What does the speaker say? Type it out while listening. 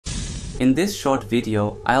In this short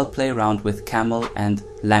video, I'll play around with Camel and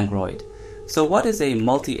Langroid. So what is a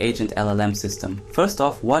multi-agent LLM system? First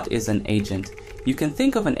off, what is an agent? You can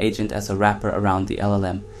think of an agent as a wrapper around the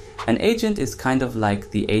LLM. An agent is kind of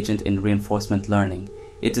like the agent in reinforcement learning.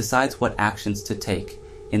 It decides what actions to take.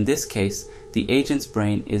 In this case, the agent's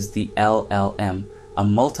brain is the LLM. A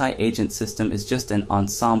multi-agent system is just an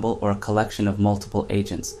ensemble or a collection of multiple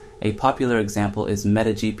agents. A popular example is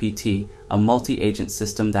MetaGPT, a multi-agent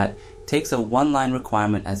system that takes a one-line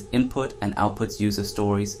requirement as input and outputs user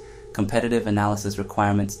stories, competitive analysis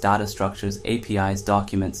requirements, data structures, APIs,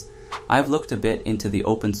 documents. I've looked a bit into the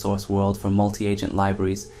open source world for multi-agent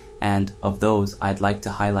libraries, and of those I'd like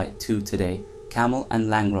to highlight two today, Camel and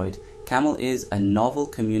Langroid. Camel is a novel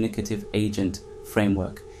communicative agent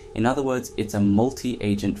framework. In other words, it's a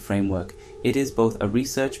multi-agent framework. It is both a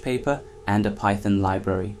research paper and a Python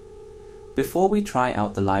library. Before we try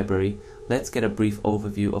out the library, let's get a brief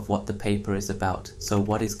overview of what the paper is about. So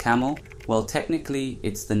what is Camel? Well, technically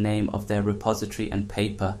it's the name of their repository and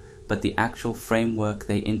paper, but the actual framework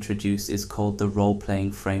they introduce is called the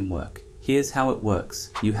role-playing framework. Here's how it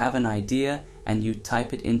works. You have an idea and you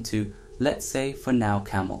type it into, let's say for now,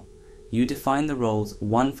 Camel. You define the roles,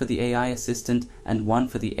 one for the AI assistant and one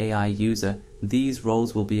for the AI user. These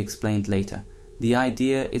roles will be explained later. The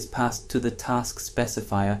idea is passed to the task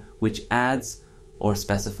specifier, which adds or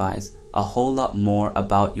specifies a whole lot more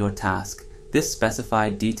about your task. This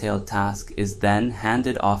specified detailed task is then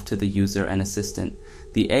handed off to the user and assistant.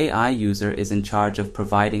 The AI user is in charge of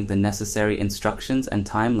providing the necessary instructions and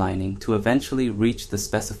timelining to eventually reach the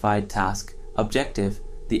specified task objective.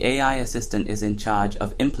 The AI assistant is in charge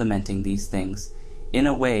of implementing these things. In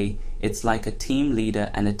a way, it's like a team leader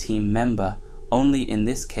and a team member, only in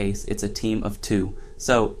this case it's a team of two.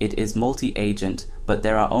 So it is multi-agent, but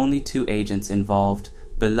there are only two agents involved.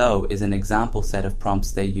 Below is an example set of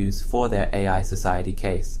prompts they use for their AI society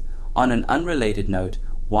case. On an unrelated note,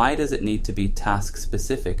 why does it need to be task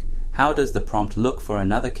specific? How does the prompt look for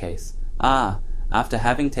another case? After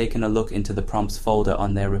having taken a look into the prompts folder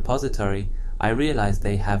on their repository, I realized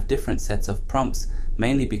they have different sets of prompts,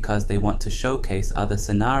 mainly because they want to showcase other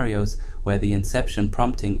scenarios where the inception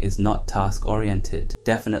prompting is not task-oriented.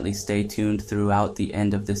 Definitely stay tuned throughout the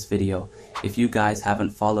end of this video. If you guys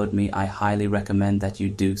haven't followed me, I highly recommend that you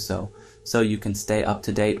do so you can stay up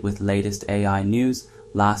to date with latest AI news.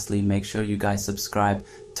 Lastly, make sure you guys subscribe,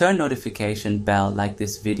 turn notification bell like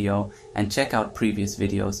this video, and check out previous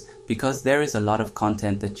videos because there is a lot of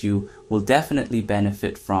content that you will definitely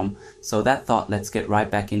benefit from. So that thought, let's get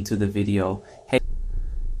right back into the video. Hey,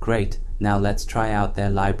 great, now let's try out their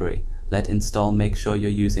library. Let install, make sure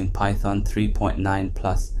you're using Python 3.9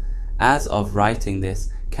 plus. As of writing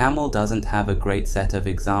this, Camel doesn't have a great set of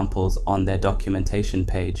examples on their documentation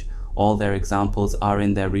page. All their examples are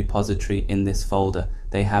in their repository in this folder.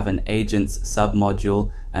 They have an agents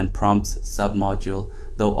submodule and prompts submodule,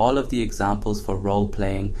 though all of the examples for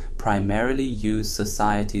role-playing primarily use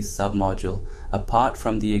society's submodule. Apart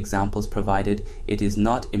from the examples provided, it is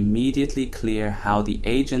not immediately clear how the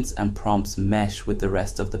agents and prompts mesh with the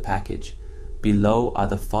rest of the package. Below are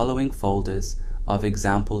the following folders of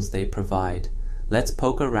examples they provide. Let's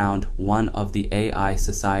poke around one of the AI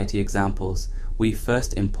society examples. We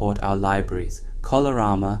first import our libraries.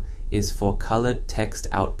 Colorama is for colored text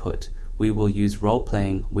output. We will use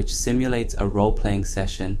role-playing, which simulates a role-playing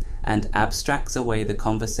session and abstracts away the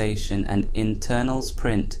conversation, and internals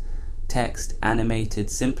print text animated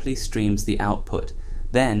simply streams the output.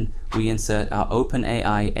 Then we insert our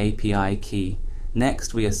Openai API key.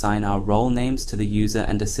 Next we assign our role names to the user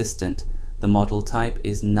and assistant. The model type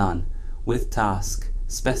is none. With task,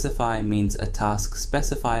 specify means a task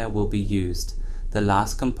specifier will be used. The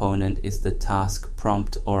last component is the task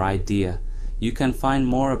prompt or idea. You can find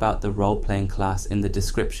more about the role-playing class in the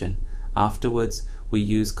description. Afterwards, we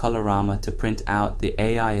use Colorama to print out the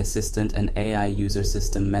AI assistant and AI user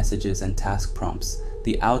system messages and task prompts.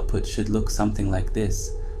 The output should look something like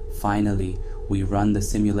this. Finally, we run the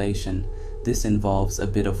simulation. This involves a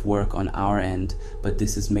bit of work on our end, but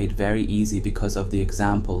this is made very easy because of the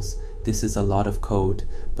examples. This is a lot of code,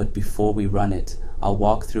 but before we run it, I'll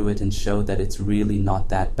walk through it and show that it's really not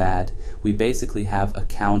that bad. We basically have a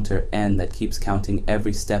counter n that keeps counting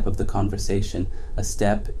every step of the conversation. A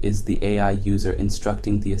step is the AI user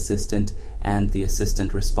instructing the assistant and the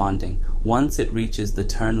assistant responding. Once it reaches the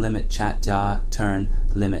turn limit turn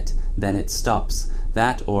limit, then it stops.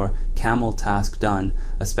 That or camel task done,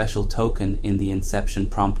 a special token in the inception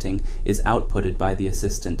prompting, is outputted by the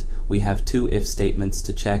assistant. We have 2 if statements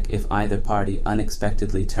to check if either party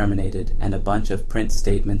unexpectedly terminated, and a bunch of print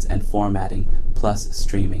statements and formatting, plus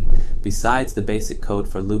streaming. Besides the basic code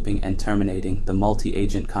for looping and terminating the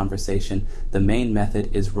multi-agent conversation, the main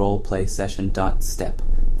method is roleplay session.step.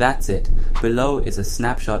 That's it. Below is a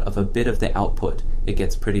snapshot of a bit of the output. It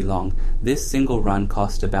gets pretty long. This single run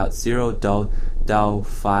cost about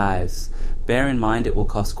 $0.5. Bear in mind it will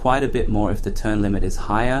cost quite a bit more if the turn limit is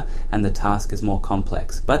higher and the task is more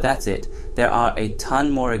complex. But that's it. There are a ton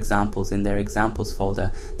more examples in their examples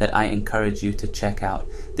folder that I encourage you to check out.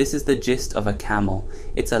 This is the gist of a camel.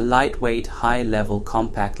 It's a lightweight, high-level,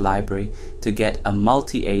 compact library to get a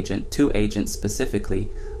multi-agent, 2 agents specifically,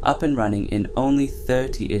 up and running in only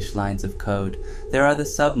 30-ish lines of code. There are the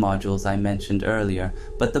submodules I mentioned earlier,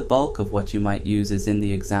 but the bulk of what you might use is in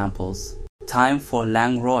the examples. Time for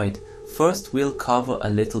Langroid. First, we'll cover a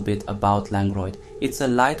little bit about Langroid. It's a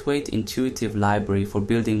lightweight, intuitive library for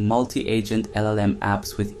building multi-agent LLM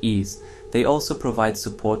apps with ease. They also provide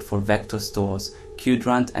support for vector stores,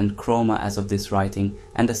 Qdrant and Chroma as of this writing,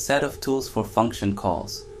 and a set of tools for function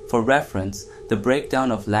calls. For reference, the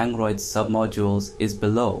breakdown of Langroid's submodules is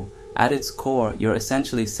below. At its core, you're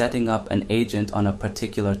essentially setting up an agent on a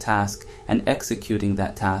particular task and executing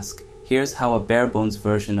that task. Here's how a bare-bones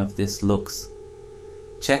version of this looks.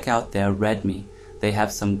 Check out their README. They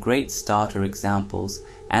have some great starter examples,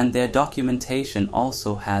 and their documentation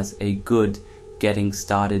also has a good getting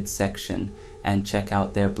started section, and check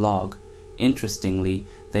out their blog. Interestingly,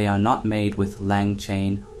 they are not made with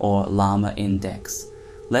langchain or llama index.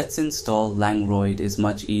 Let's install Langroid is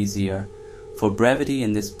much easier. For brevity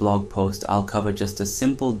in this blog post, I'll cover just a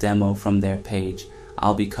simple demo from their page.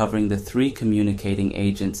 I'll be covering the 3 communicating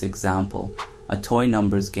agents example, a toy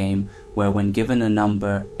numbers game where when given a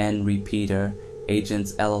number n repeater,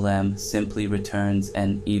 agents LLM simply returns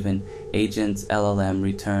n even, agents LLM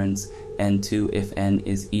returns n2 if n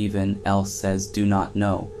is even, else says do not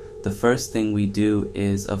know. The first thing we do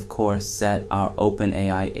is, of course, set our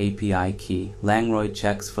Openai API key. Langroid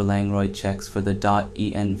checks for the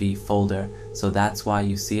 .env folder, so that's why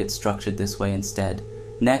you see it structured this way instead.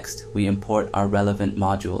 Next, we import our relevant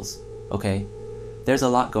modules. Okay, there's a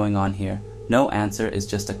lot going on here. No answer is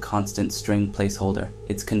just a constant string placeholder.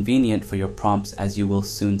 It's convenient for your prompts, as you will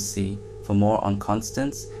soon see. For more on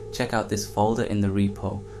constants, check out this folder in the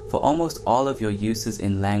repo. For almost all of your uses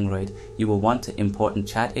in Langroid, you will want to import a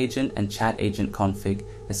chat agent and chat agent config.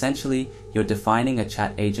 Essentially, you're defining a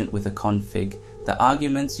chat agent with a config. The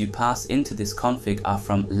arguments you pass into this config are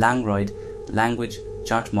from Langroid, language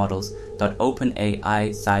chart models.openai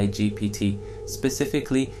sci-GPT.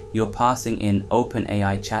 Specifically, you're passing in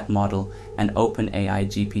OpenAI chat model and OpenAI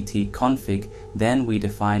GPT config, then we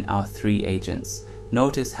define our 3 agents.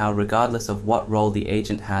 Notice how regardless of what role the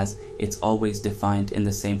agent has, it's always defined in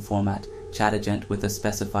the same format, chat agent with a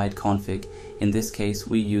specified config. In this case,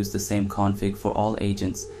 we use the same config for all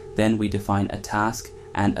agents. Then we define a task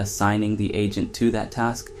and assigning the agent to that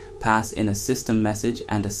task, pass in a system message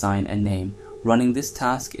and assign a name. Running this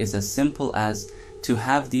task is as simple as to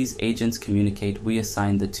have these agents communicate. We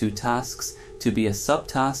assign the 2 tasks to be a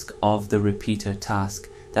subtask of the repeater task.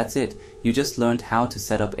 That's it. You just learned how to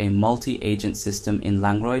set up a multi-agent system in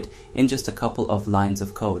Langroid in just a couple of lines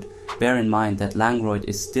of code. Bear in mind that Langroid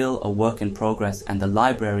is still a work in progress and the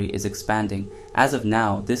library is expanding. As of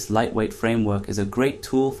now, this lightweight framework is a great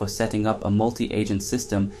tool for setting up a multi-agent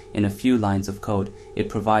system in a few lines of code. It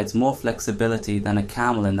provides more flexibility than a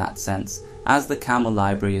Camel in that sense, as the Camel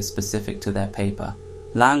library is specific to their paper.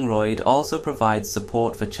 Langroid also provides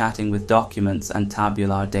support for chatting with documents and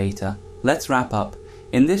tabular data. Let's wrap up.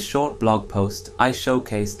 In this short blog post, I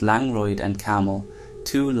showcased Langroid and Camel,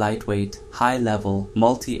 2 lightweight, high-level,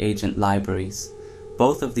 multi-agent libraries.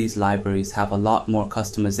 Both of these libraries have a lot more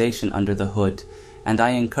customization under the hood, and I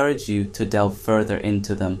encourage you to delve further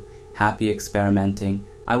into them. Happy experimenting.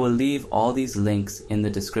 I will leave all these links in the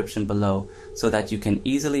description below so that you can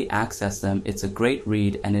easily access them. It's a great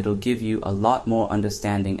read and it'll give you a lot more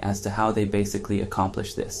understanding as to how they basically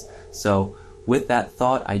accomplish this. So, with that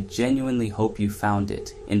thought, I genuinely hope you found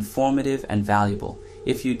it informative and valuable.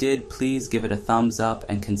 If you did, please give it a thumbs up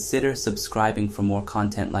and consider subscribing for more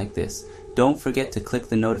content like this. Don't forget to click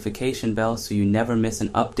the notification bell so you never miss an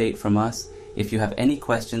update from us. If you have any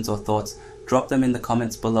questions or thoughts, drop them in the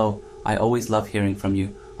comments below. I always love hearing from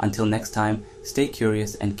you. Until next time, stay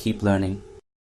curious and keep learning.